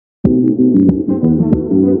Your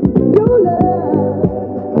love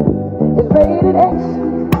is rated X.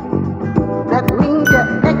 That means you're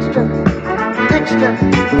extra, extra.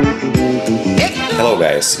 Hello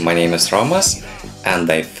guys, my name is Romas and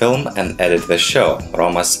I film and edit the show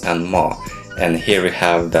Romas and Mo. And here we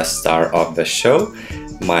have the star of the show,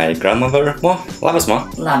 my grandmother Mo. Labas Mo.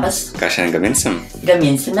 Labas. Ką šiandien gaminsim?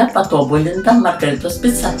 Gaminsime patobulintą margaritos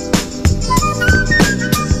picą.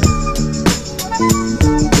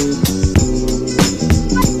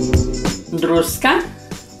 Druska,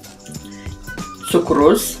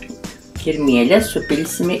 cukrus, kirmėlę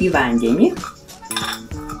supilsime į vandenį.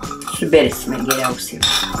 Subersime geriausiai.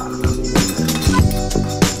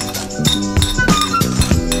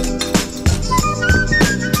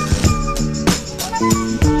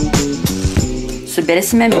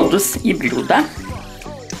 Subersime miltus į bliūdą,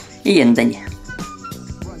 į indanį.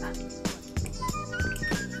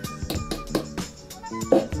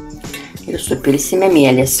 Ir supilsime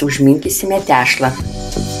mielės, užminkysime tešlą.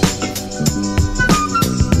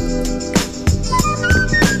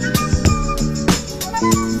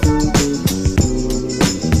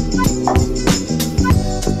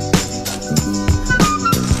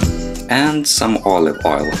 And some olive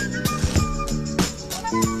oil.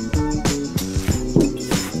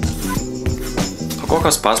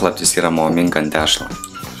 Kokios paslaptys yra Mo minkant tešlą?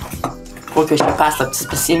 Kokios čia paslaptys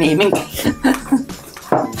pasiėmė į minką.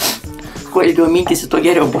 Kuo ilgiau minkysi, tuo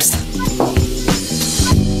geriau bus.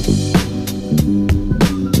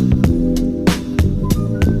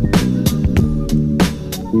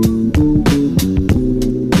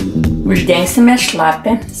 Uždengsime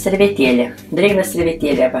šlapę servetėlę, drėgną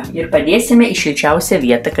servetėlę ir padėsime į šilčiausią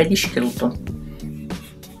vietą, kad iškiltų.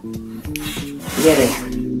 Gerai.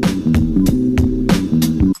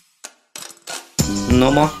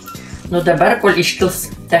 Nu, Mo. Nu dabar, kol iškils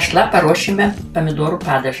tešla, paruošime pomidorų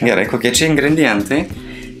padažą. Gerai, kokie čia ingredientai?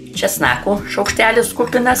 Česnakų šaukštelis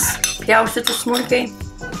kupinas, pjaustytų smulkiai.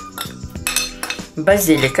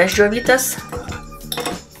 Bazilikas džiovytas.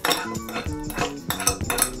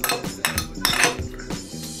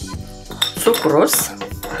 Cukrus.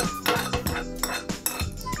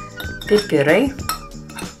 Pipirai.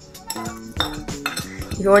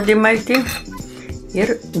 Juodi malti.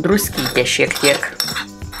 Ir druskytė šiek tiek.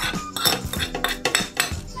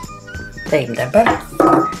 Taip, dabar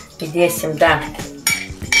įdėsim dar,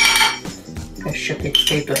 kas čia taip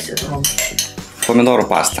skaitosi mums. Pomidorų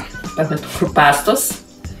pastą. Pomidorų pastos.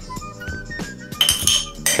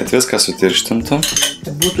 Kad viskas sutirštintų.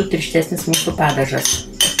 Kad būtų tirštesnis mūsų padažas.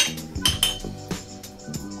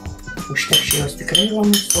 Užteks jos tikrai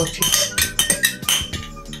labai sočiai.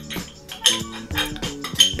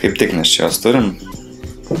 Kaip tik mes čia jos turim.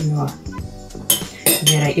 Jo.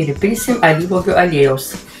 Gerai, ir įpilsim alyvuogių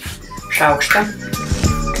aliejaus. Šaukštą.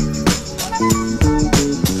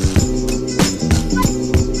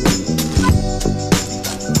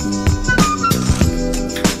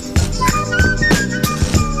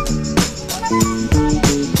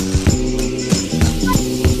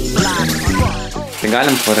 Tai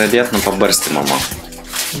galim pradėti nuo pabarstymo, Mo.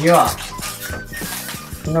 Jo.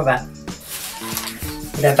 Nu va.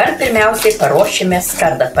 Dabar pirmiausiai paruošime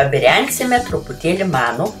skardą. Pabirensime truputėlį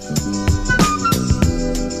manų.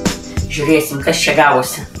 Žiūrėsim, kas čia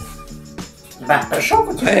gavosi. Va, prašau,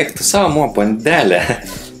 kokia. Eik, tu savo, Mo, bandelė.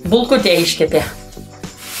 Bulkutė iškepė.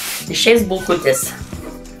 Išeis bulkutis.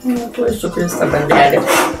 Nu, tuoj sukris tą bandelę.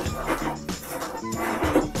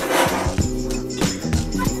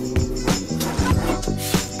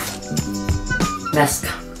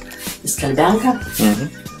 Mesk į skalbenką.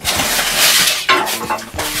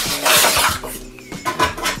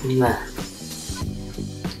 Na.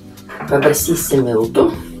 Pabarstysim miltų.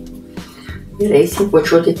 Ir eisim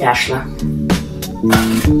kočiuoti tešlą.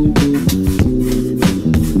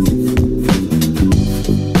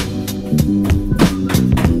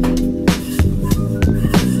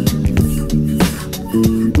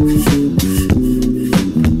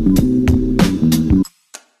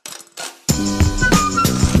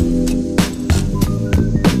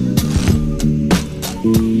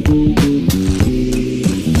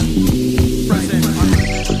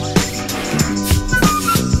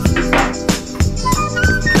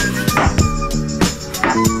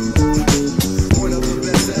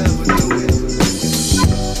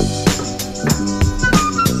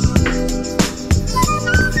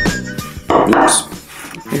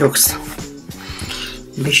 Liuks.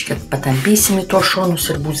 Biškį patampysim į tuos šonus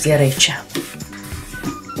ir bus gerai čia.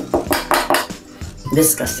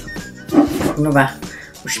 Viskas. Nu va,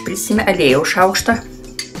 užpilsime aliejaus šaukštą.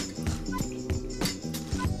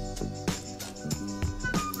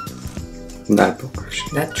 Dar paukš.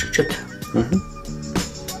 Dar čiut.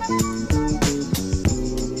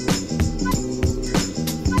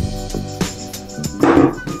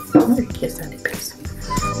 Reikės dar įpils.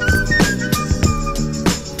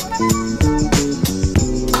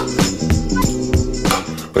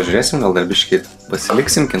 Pažiūrėsim, gal dar biškį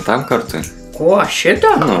pasiliksim kitam kartui. Ko,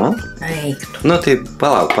 šito? Nu. Eik tu. Nu tai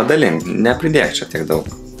palauk, padalink, nepridėk čia tiek daug.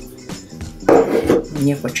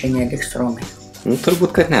 Nieko čia neliks, Romai. Nu,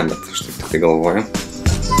 turbūt, kad ne, bet aš tik tai galvoju.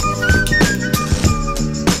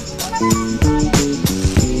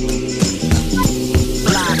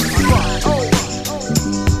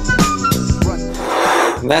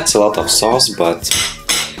 That's a lot of sauce, but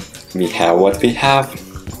we have what we have.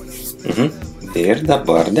 Ir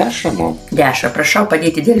dabar dešramo. Dešrą, prašau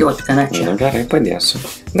padėti dėlioti, ką čia. Nu, gerai, padėsiu.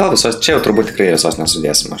 Gal visos, čia jau turbūt tikrai visos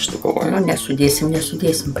nesudėsim, aš tu galvoju. Nu, nesudėsim,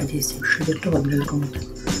 padėsim. Šaldytuvą atgal rumti.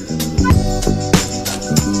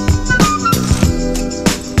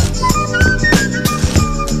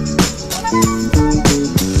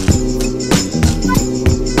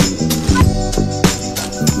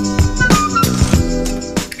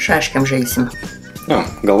 Šaškiam žaisim. Nu,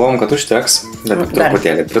 galvom, kad užteks, bet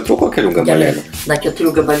truputėlį pritrūko kelių gabalėlių. Dar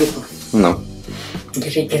 4 gabaliukų. Nu.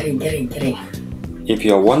 Gerai. If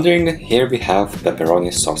you're wondering, here we have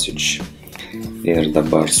pepperoni sausage. Ir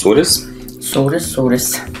dabar sūris.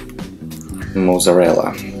 Sūris.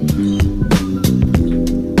 Mozzarella.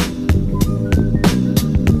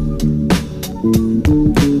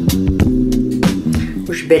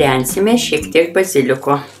 Užberensime šiek tiek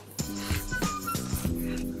baziliko.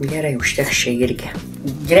 Gerai, užteks čia irgi.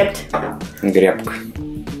 Grebt? Grebk.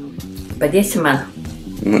 Padėsi man?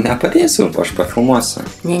 Nu, nepadėsiu, aš pafilmuosiu.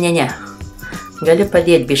 Ne. Gali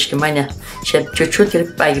padėti biški mane. Čia čiučiut ir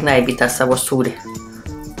pagnaibi tą savo sūrį.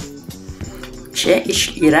 Čia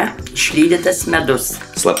yra išlydytas medus.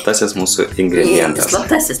 Slaptasis mūsų ingredientas.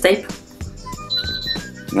 Slaptasis, taip.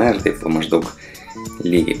 Na ir taip maždaug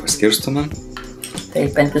lygiai paskirstume.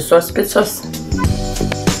 Taip, ant visos picos.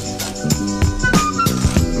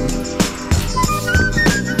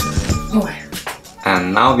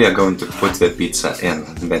 And now we are going to put the pizza in.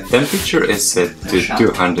 The temperature is set to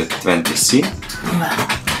 220 C.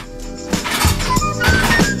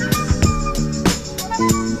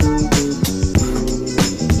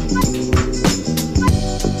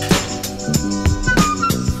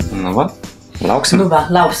 Nu va, lauksim.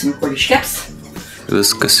 Lauksim, kol iškeps.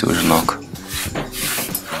 Viskas jau žinok.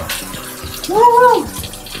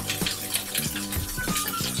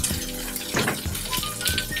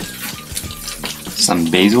 Some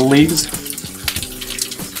basil leaves.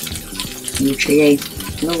 Nu čia jai,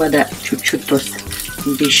 vada, čiučiut tos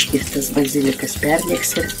biškis tas bazilikas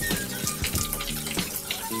perdėks ir...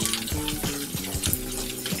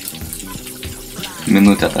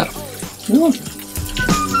 Minutę dar. Nu.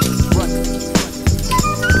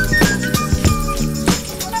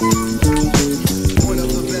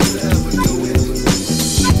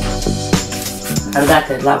 Ar dar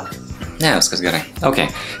tai laukti? Ne, viskas gerai.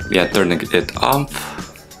 Okay, we are turning it off.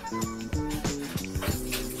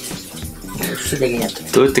 Sudeginėtų.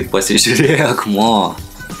 Tu tik pasižiūrėk, Mo.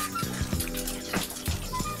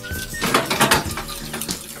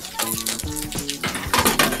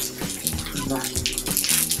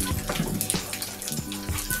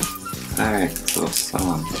 Ai, tu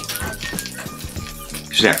savo.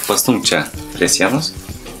 Žiūrėk, pastumk čia prie sienos.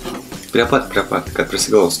 Prie pat, kad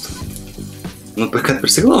prisiglaustų. Nu, kad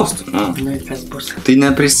prisiglaustų. Nu, ir kas bus? Tai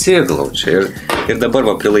neprisiglau čia. Ir dabar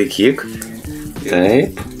va prilaikyk.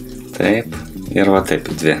 Taip. Ir va taip,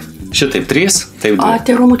 2. Šitaip 3, taip 2. O,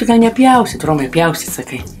 tai Romų tu gal nepjausit, Romai, pjausit,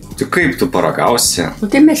 sakai. Tai kaip tu paragausi? Nu,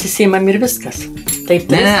 tai mes įsiimam ir viskas. Taip,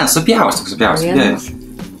 3. Ne, supjaustyk.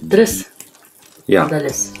 3. Jo.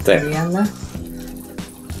 Dalis. Taip. 1.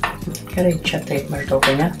 Gerai, čia taip maždaug,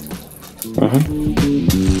 ne?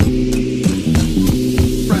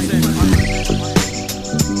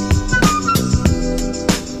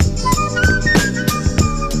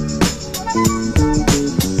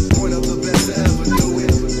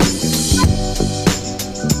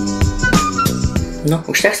 Nu,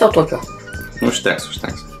 užteks tau tokio? Užteks.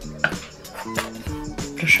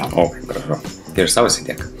 Prašau. O, kaip gražu. Ir savo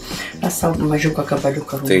įsidėk. Aš savo mažiuką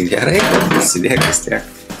kabaliuką. Tai gerai, įsidėk vis tiek.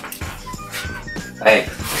 Eik.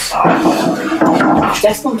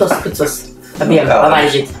 Užteks mums tos picos? Abiem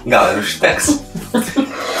pavalgyti. Gal ir užteks. Tai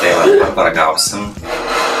va, dabar paragausim.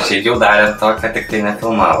 Šiaip jau darėm tokią, tik tai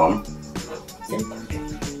nefilmavom.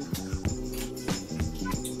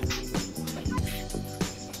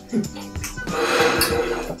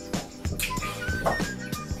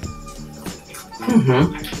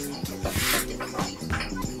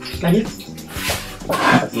 Gali?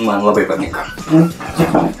 Man labai patinka.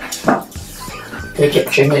 Tai kiek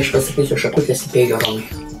čia aš pasakysiu šakutės į peilio Romai.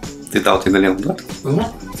 Tai tau tai galėjau duoti? Ne,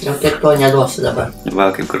 jau tiek to neduosiu dabar. Va,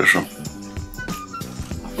 kaip gražu.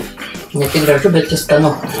 Ne tik gražu, bet ir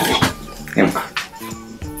skanu. Imk.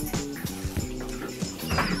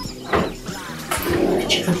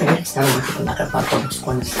 Čia kad galės nematykime, kad man toks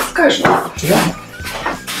skonis. Ką žinau? Jo.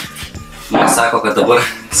 Man sako, kad dabar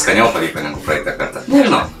skaniau pavyko negu praeitą kartą.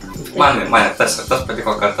 Nežinau. Man ir tas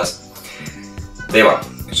patiko kartas. Tai va,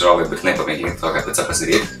 žiūrovai, būtinai pamėginkite tokią pizzą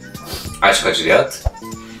pasidaryti. Ačiū, kad žiūrėjot.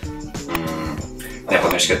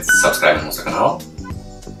 Nepamirškit subscribe mūsų kanalą,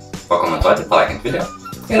 pakomentuoti, palaikinti video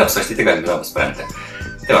ir apsvarstyti galimybę mus paremti.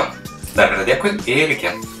 Tai va, dar kartą dėkui ir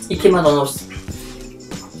iki. Iki malonaus.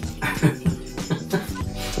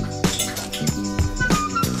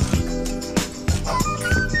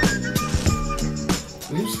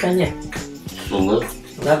 Skani.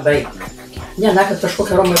 Labai. Ne, nakad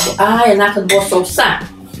kažkokia Roma buvo. Ai, nakad buvo sausa.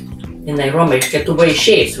 Jinai Roma, iš kai tu buvo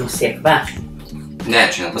išėjus rusiek, va. Ne,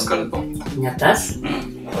 čia ne tas kartas buvo. Ne tas?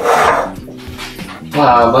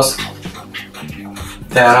 Labas.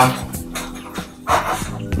 Tera.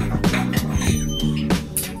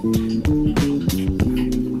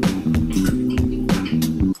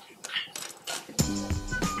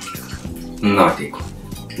 Nu, ateik.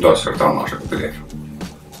 Duosiu ir tau mažą kupilėčių.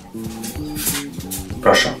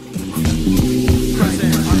 Prašau.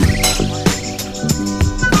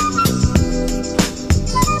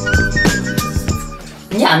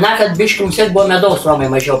 Ne, nakad biškai mums buvo medaus Romai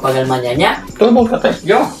mažiau pagal mane, ne? Turbūt, kad taip.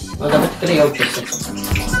 Jo, o dabar tikrai jaučiasi.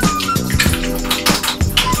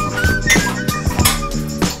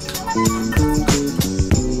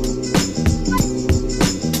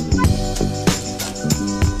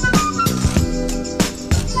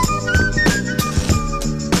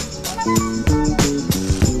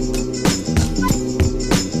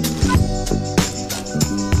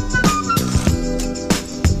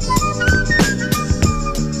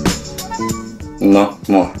 Nu,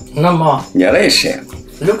 mo. Nu, mo. Gerai išėjo.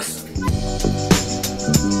 Liuks.